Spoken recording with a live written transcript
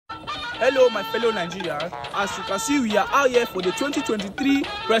Hello, my fellow Nigerians. As you can see, we are out here for the 2023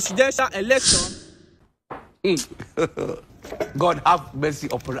 presidential election. God have mercy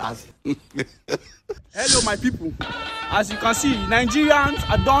upon us. Hello, my people. As you can see, Nigerians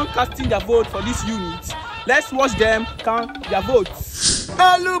are done casting their vote for this unit. Let's watch them count their votes.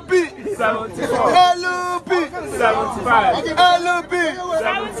 LUP 74, LUP 75, LUP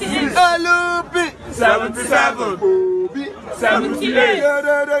 76, LUP 77, OB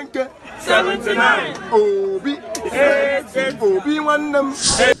 78, 79, OB 88, OB 1.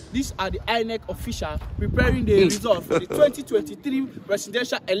 These are the INEC officials preparing the results for the 2023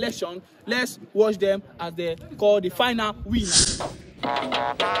 presidential election. Let's watch them as they call the final winner.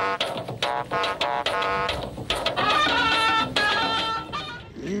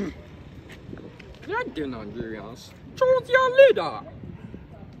 Like the Nigerians, choose your leader.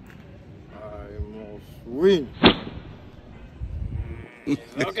 I must win.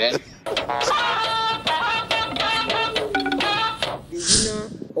 Okay. The winner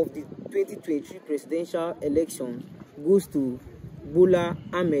of the 2023 presidential election goes to Bola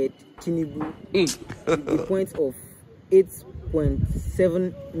Ahmed Tinubu with a point of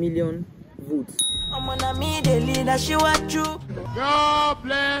 8.7 million votes. God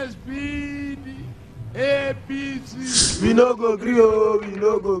bless BD APC. We no go gree, oh, we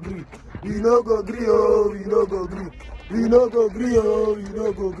no go gree. We no go gree, oh, we no go gree. We no go gree, oh, we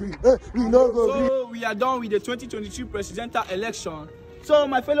no go gree. We no go gree. So we are done with the 2023 presidential election. So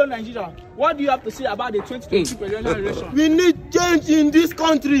my fellow Nigerians, what do you have to say about the 2023 presidential election? We need change in this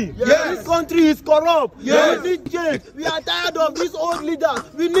country. Yes. This country is corrupt. Yes. We need change. We are tired of these old leaders.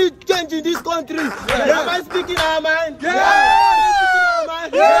 We need change in this country. Yes. Am I speaking our mind? Yes.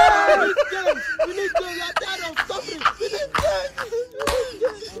 Yes. We need change. We need change. We are tired of suffering. We need change.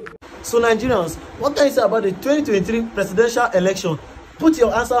 So Nigerians, what can you say about the 2023 presidential election? Put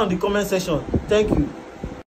your answer on the comment section. Thank you.